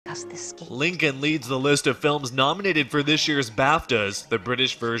Lincoln leads the list of films nominated for this year's BAFTAs, the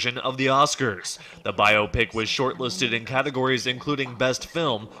British version of the Oscars. The biopic was shortlisted in categories including Best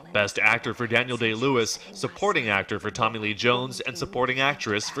Film, Best Actor for Daniel Day-Lewis, Supporting Actor for Tommy Lee Jones, and Supporting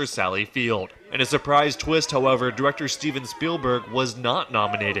Actress for Sally Field. In a surprise twist, however, director Steven Spielberg was not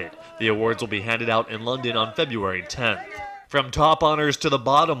nominated. The awards will be handed out in London on February 10th. From top honors to the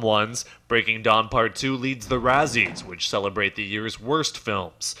bottom ones, Breaking Dawn Part 2 leads the Razzies, which celebrate the year's worst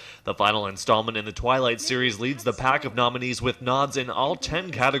films. The final installment in the Twilight series leads the pack of nominees with nods in all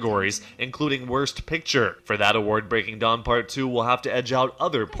 10 categories, including Worst Picture. For that award, Breaking Dawn Part 2 will have to edge out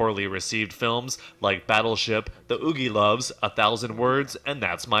other poorly received films like Battleship, The Oogie Loves, 1,000 Words, and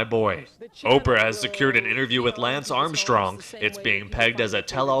That's My Boy. Oprah has secured an interview with Lance Armstrong. It's being pegged as a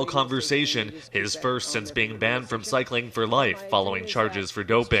tell-all conversation, his first since being banned from cycling for life following charges for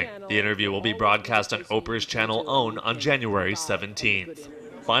doping. The interview will be broadcast on Oprah's channel OWN on January 17th.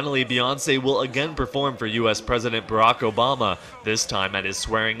 Finally, Beyoncé will again perform for U.S. President Barack Obama, this time at his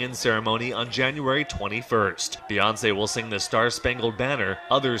swearing-in ceremony on January 21st. Beyoncé will sing the Star-Spangled Banner.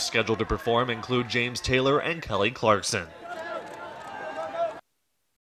 Others scheduled to perform include James Taylor and Kelly Clarkson.